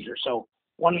 and a major. So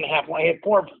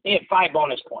 1.5, he had 5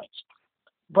 bonus points.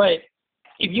 But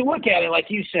if you look at it, like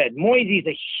you said, Moisey's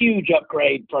a huge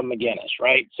upgrade from McGinnis,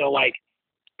 right? So,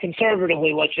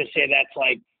 conservatively, let's just say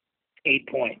that's 8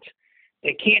 points.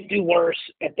 They can't do worse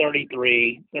at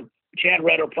 33. Chad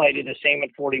Redder played the same at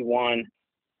 41.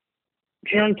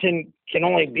 Purinton can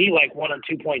only be 1 or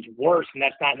 2 points worse, and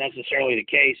that's not necessarily the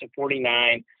case at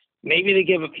 49. Maybe they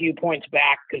give a few points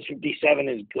back because 57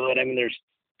 is good. I mean, there's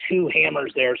 2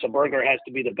 hammers there, so Berger has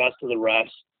to be the best of the rest.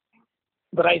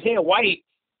 But Isaiah White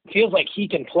feels like he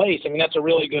can place. I mean, that's a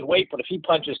really good weight, but if he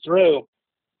punches through,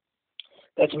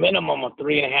 that's a minimum of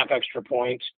 3.5 extra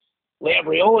points.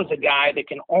 Labriola is a guy that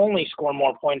can only score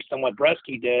more points than what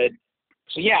Bresky did.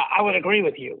 So, yeah, I would agree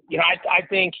with you. I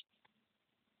think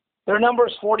Their number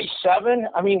is 47.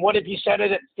 I mean, what if you set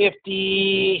it at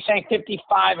 50, saying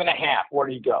 55 and a half? Where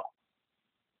do you go?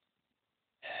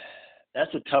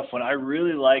 That's a tough one. I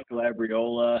really like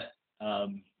Labriola,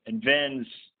 and Venz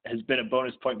has been a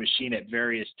bonus point machine at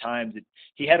various times.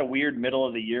 He had a weird middle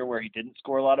of the year where he didn't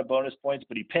score a lot of bonus points,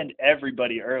 but he pinned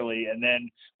everybody early and then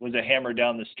was a hammer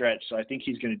down the stretch. So I think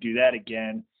he's going to do that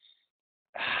again.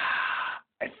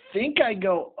 I think I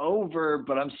go over,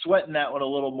 but I'm sweating that one a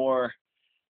little more.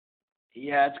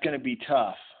 Yeah, it's going to be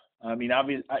tough. I mean,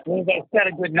 obviously, That's got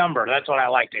a good number. That's what I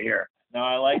like to hear. No,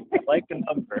 I like the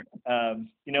number.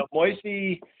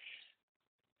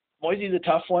 Moisey's a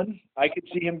tough one. I could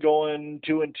see him going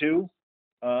 2-2,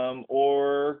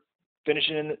 or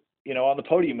finishing on the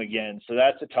podium again. So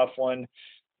that's a tough one.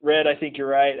 Red, I think you're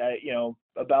right.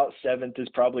 About 7th is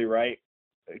probably right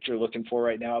that you're looking for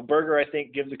right now. Berger, I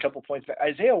think, gives a couple points back.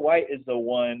 Isaiah White is the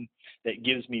one that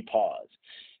gives me pause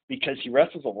because he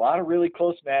wrestles a lot of really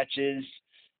close matches.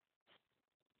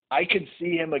 I could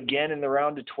see him again in the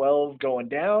round of 12 going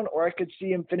down, or I could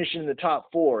see him finishing in the top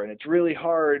 4. And it's really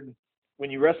hard when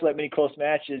you wrestle that many close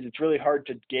matches. It's really hard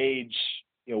to gauge,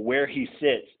 where he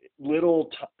sits.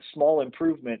 Small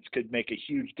improvements could make a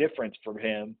huge difference for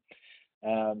him.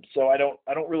 So I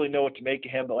don't really know what to make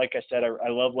of him. But like I said, I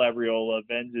love Labriola.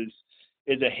 Venz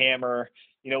is a hammer.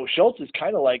 Schultz is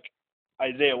kind of like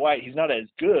Isaiah White. He's not as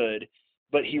good,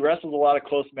 but he wrestles a lot of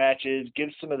close matches,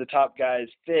 gives some of the top guys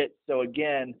fit. So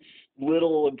again,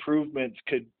 little improvements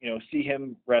could, see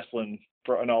him wrestling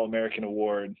for an All-American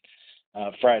award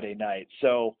Friday night.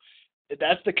 So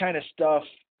that's the kind of stuff.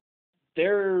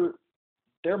 Their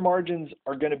margins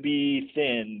are going to be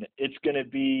thin. It's going to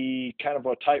be kind of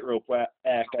a tightrope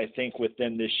act, I think, with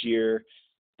them this year.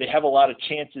 They have a lot of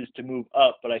chances to move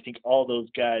up, but I think all those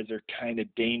guys are kind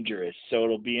of dangerous. So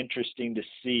it'll be interesting to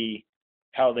see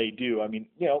how they do. I mean,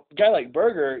 a guy like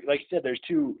Berger, like you said, there's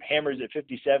 2 hammers at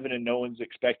 57 and no one's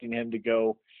expecting him to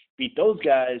go beat those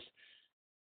guys.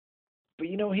 But,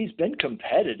 he's been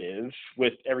competitive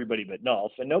with everybody but Nolf,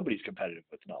 and nobody's competitive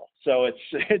with Nolf. So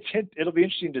it'll be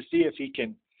interesting to see if he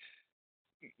can,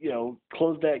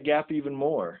 close that gap even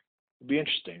more. It'll be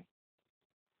interesting.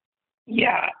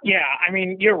 Yeah. I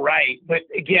mean, you're right. But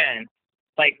again,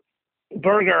 like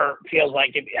Berger feels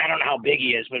like, I don't know how big he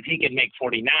is, but if he could make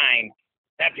 49,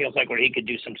 that feels like where he could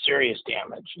do some serious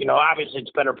damage. Obviously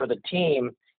it's better for the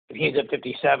team if he's at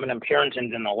 57 and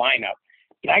Purinton's in the lineup.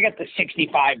 I got the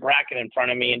 65 bracket in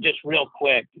front of me, and just real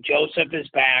quick, Joseph is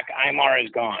back, Aymar is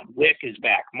gone, Wick is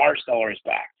back, Marsteller is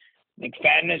back,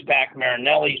 McFadden is back,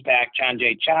 Marinelli's back, John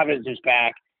J. Chavez is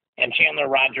back, and Chandler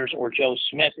Rogers or Joe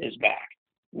Smith is back.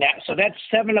 Now, so that's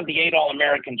 7 of the 8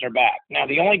 All-Americans are back. Now,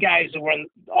 the only guys that were in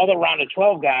all the round of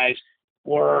 12 guys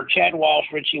were Chad Walsh,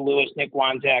 Richie Lewis, Nick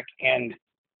Wanzek, and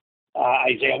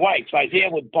Isaiah White. So Isaiah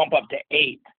would bump up to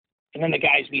 8. And then the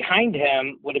guys behind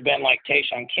him would have been like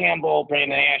Tayshaun Campbell,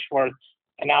 Brandon Ashworth,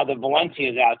 and now the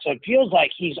Valencia's out. So it feels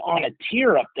like he's on a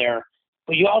tier up there.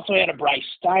 But you also had a Bryce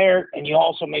Steyert, and you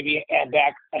also maybe add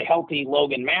back a healthy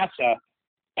Logan Massa.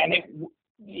 And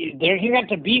you have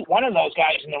to beat one of those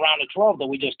guys in the round of 12 that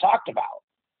we just talked about.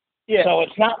 Yeah. So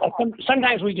it's not like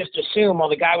sometimes we just assume,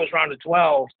 the guy was round of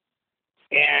 12,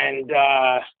 and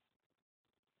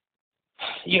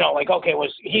okay,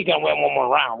 was he going to win one more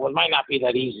round? Well, it might not be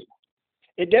that easy.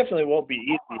 It definitely won't be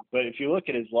easy, but if you look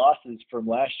at his losses from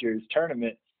last year's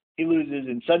tournament, he loses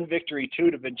in sudden victory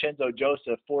 2 to Vincenzo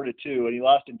Joseph 4-2, and he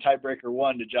lost in tiebreaker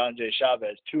 1 to John J.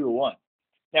 Chavez 2-1.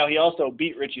 Now he also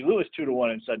beat Richie Lewis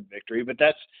 2-1 in sudden victory, but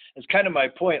that's kind of my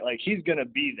point. Like, he's going to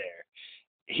be there.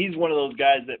 He's one of those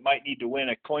guys that might need to win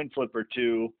a coin flip or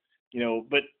 2,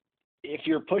 But if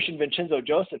you're pushing Vincenzo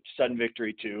Joseph to sudden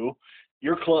victory 2,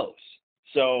 you're close.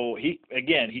 So he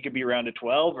could be around a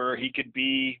 12, or he could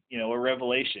be, a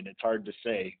revelation. It's hard to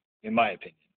say, in my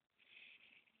opinion.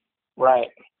 Right.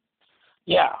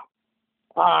 Yeah.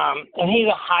 And he's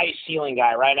a high ceiling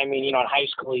guy, right? I mean, in high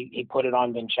school he put it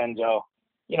on Vincenzo,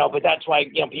 but that's why,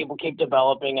 people keep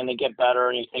developing and they get better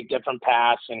and you take different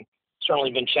paths. And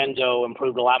certainly Vincenzo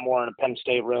improved a lot more in a Penn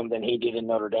State room than he did in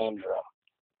Notre Dame's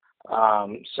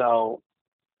room.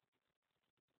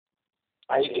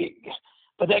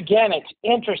 But again, it's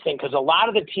interesting because a lot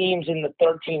of the teams in the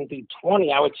 13 through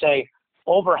 20, I would say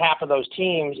over half of those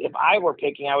teams, if I were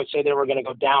picking, I would say they were going to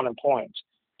go down in points.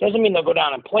 Doesn't mean they'll go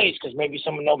down in place because maybe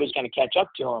nobody's going to catch up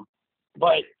to them.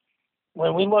 But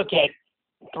when we look at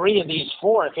 3 of these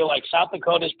 4, I feel like South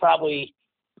Dakota's probably,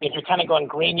 if you're kind of going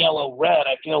green, yellow, red,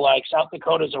 I feel like South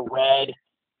Dakota's a red,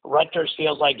 Rutgers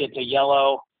feels like it's a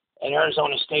yellow, and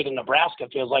Arizona State and Nebraska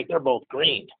feels like they're both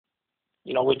green.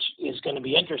 Which is going to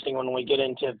be interesting when we get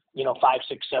into, 5,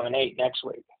 6, 7, 8 next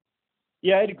week.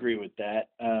 Yeah, I'd agree with that.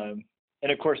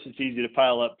 And of course, it's easy to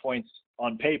pile up points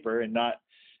on paper and not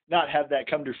have that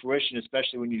come to fruition,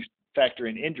 especially when you factor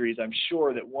in injuries. I'm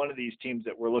sure that one of these teams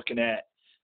that we're looking at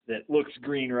that looks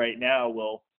green right now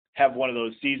will have one of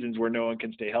those seasons where no one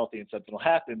can stay healthy and something will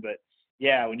happen. But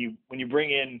yeah, when you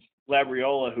bring in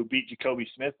Labriola, who beat Jacoby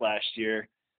Smith last year,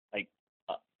 like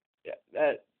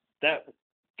yeah, that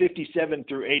 57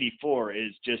 through 84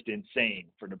 is just insane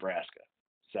for Nebraska.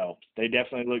 So they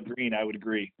definitely look green. I would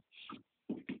agree.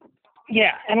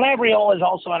 Yeah, and Labriola is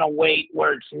also on a weight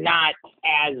where it's not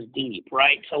as deep,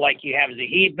 right? So, like, you have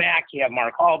Zahid back, you have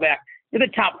Mark Hall back. You're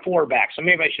the top four back, so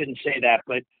maybe I shouldn't say that,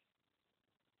 but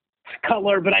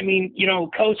Cutler. But, I mean,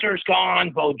 Koser's gone,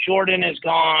 Bo Jordan is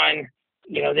gone.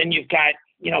 Then you've got,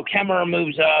 Kemmerer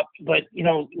moves up. But,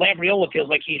 Labriola feels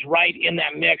like he's right in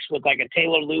that mix with, like, a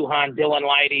Taylor Lujan, Dylan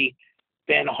Lighty,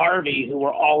 Ben Harvey, who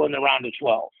were all in the round of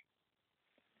 12.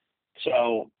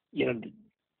 So,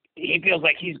 he feels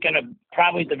like he's going to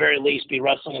probably at the very least be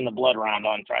wrestling in the blood round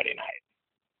on Friday night.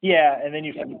 Yeah, and then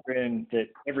you factor in that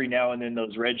every now and then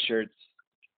those red shirts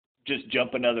just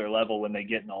jump another level when they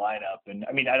get in the lineup. And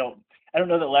I mean, I don't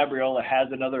know that Labriola has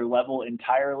another level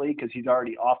entirely because he's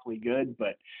already awfully good,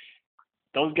 but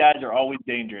those guys are always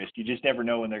dangerous. You just never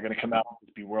know when they're going to come out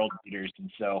and be world beaters.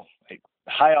 And so,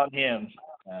 high on him.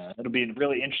 It'll be a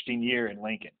really interesting year in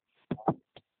Lincoln.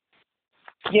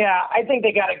 Yeah, I think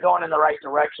they got it going in the right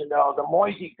direction, though. The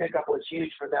Moisey pickup was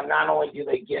huge for them. Not only do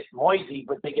they get Moisey,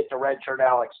 but they get the redshirt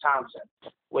Alex Thompson,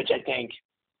 which I think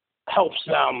helps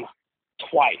them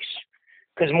twice.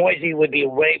 Because Moisey would be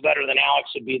way better than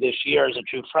Alex would be this year as a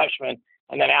true freshman,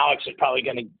 and then Alex is probably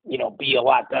going to, be a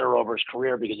lot better over his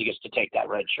career because he gets to take that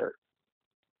red shirt.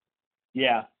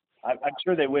 Yeah, I'm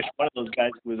sure they wish one of those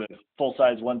guys was a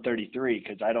full-size 133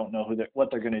 because I don't know what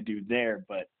they're going to do there,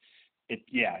 but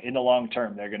in the long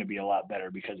term, they're going to be a lot better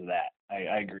because of that.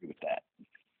 I agree with that.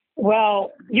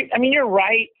 Well, you're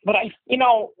right, but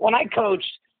when I coached,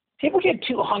 people get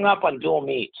too hung up on dual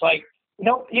meets. Like,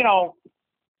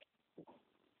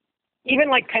 even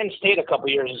like Penn State a couple of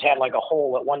years has had like a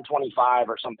hole at 125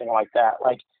 or something like that.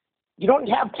 Like, you don't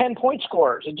have 10-point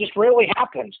scorers. It just rarely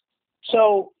happens.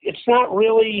 So it's not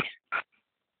really,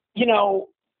 you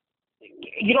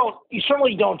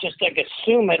certainly don't just like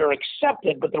assume it or accept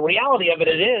it, but the reality of it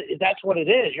is that's what it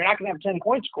is. You're not going to have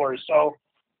 10-point scores. So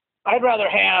I'd rather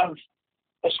have,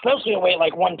 especially a weight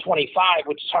like 125,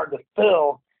 which is hard to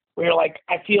fill, where you're like,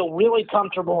 I feel really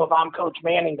comfortable if I'm Coach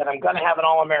Manning that I'm going to have an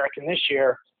All-American this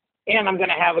year, and I'm going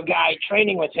to have a guy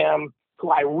training with him who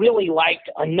I really liked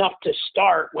enough to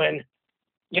start when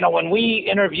we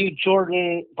interviewed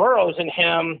Jordan Burroughs and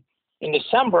him in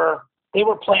December, they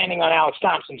were planning on Alex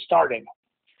Thompson starting.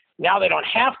 Now they don't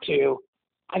have to.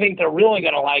 I think they're really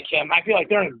going to like him. I feel like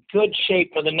they're in good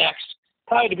shape for the next,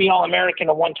 probably to be All-American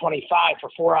at 125 for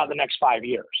 4 out of the next 5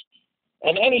 years.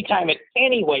 And anytime at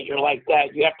any weight you're like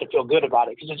that, you have to feel good about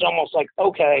it because it's almost like,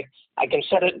 okay, I can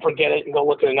set it and forget it and go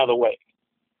look at another weight.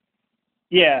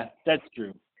 Yeah, that's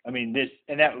true. I mean,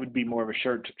 that would be more of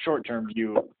a short-term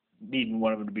view, needing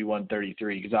one of them to be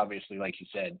 133 because obviously, like you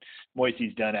said,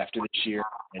 Moisey's done after this year.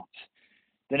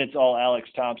 Then it's all Alex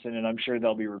Thompson, and I'm sure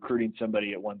they'll be recruiting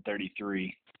somebody at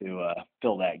 133 to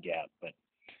fill that gap. But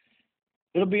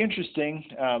it'll be interesting.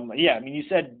 You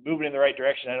said moving in the right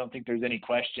direction. I don't think there's any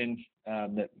question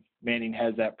that Manning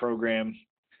has that program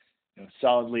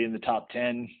solidly in the top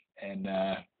 10, and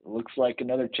looks like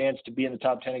another chance to be in the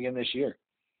top 10 again this year.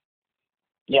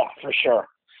 Yeah, for sure.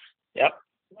 Yep,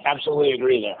 absolutely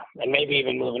agree there, and maybe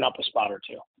even moving up a spot or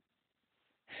two.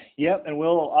 Yep, and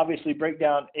we'll obviously break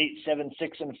down 8, 7,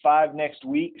 6, and 5 next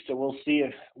week, so we'll see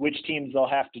which teams they'll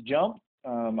have to jump.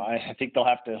 I think they'll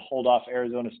have to hold off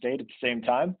Arizona State at the same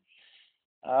time.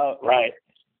 Right.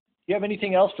 Do you have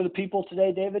anything else for the people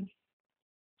today, David?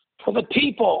 For the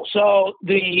people, so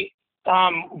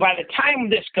by the time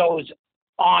this goes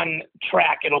on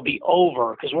track, it'll be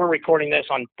over because we're recording this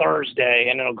on Thursday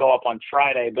and it'll go up on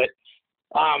Friday. But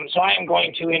so I am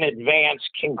going to, in advance,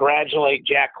 congratulate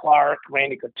Jack Clark,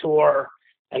 Randy Couture,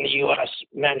 and the U.S.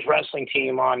 men's wrestling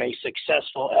team on a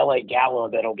successful LA Gala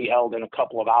that will be held in a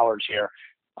couple of hours here.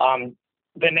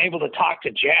 Been able to talk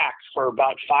to Jack for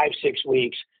about 5-6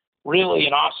 weeks. Really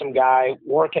an awesome guy,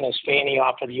 working his fanny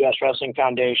off of the U.S. Wrestling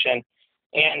Foundation.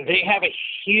 And they have a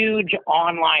huge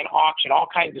online auction, all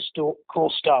kinds of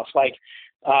cool stuff, like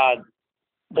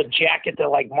the jacket that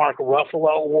like Mark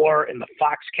Ruffalo wore in the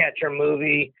Foxcatcher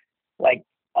movie, like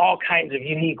all kinds of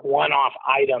unique one-off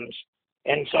items.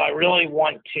 And so I really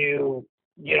want to,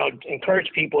 encourage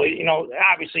people,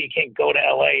 obviously you can't go to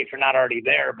LA if you're not already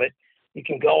there, but you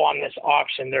can go on this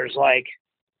auction. There's like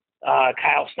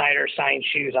Kyle Snyder signed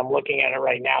shoes. I'm looking at it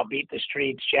right now. Beat the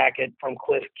Streets jacket from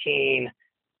Cliff Keen,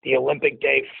 the Olympic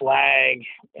Day flag,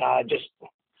 just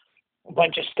a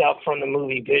bunch of stuff from the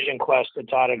movie Vision Quest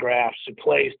that's autographed.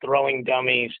 Suplees, throwing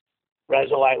dummies.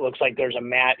 Resolite looks like there's a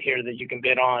mat here that you can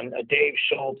bid on. A Dave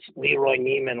Schultz, Leroy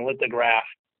Neiman lithograph.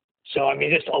 So, I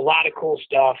mean, just a lot of cool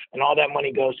stuff, and all that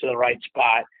money goes to the right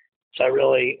spot. So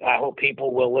I hope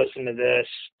people will listen to this.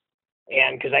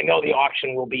 And because I know the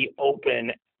auction will be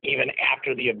open even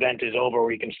after the event is over,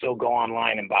 where you can still go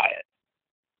online and buy it.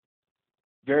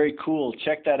 Very cool.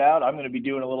 Check that out. I'm going to be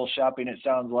doing a little shopping, it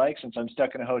sounds like, since I'm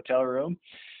stuck in a hotel room.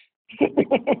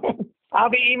 I'll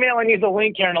be emailing you the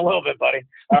link here in a little bit, buddy.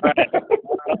 All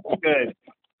right. Good.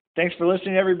 Thanks for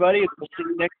listening, everybody. We'll see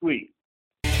you next week.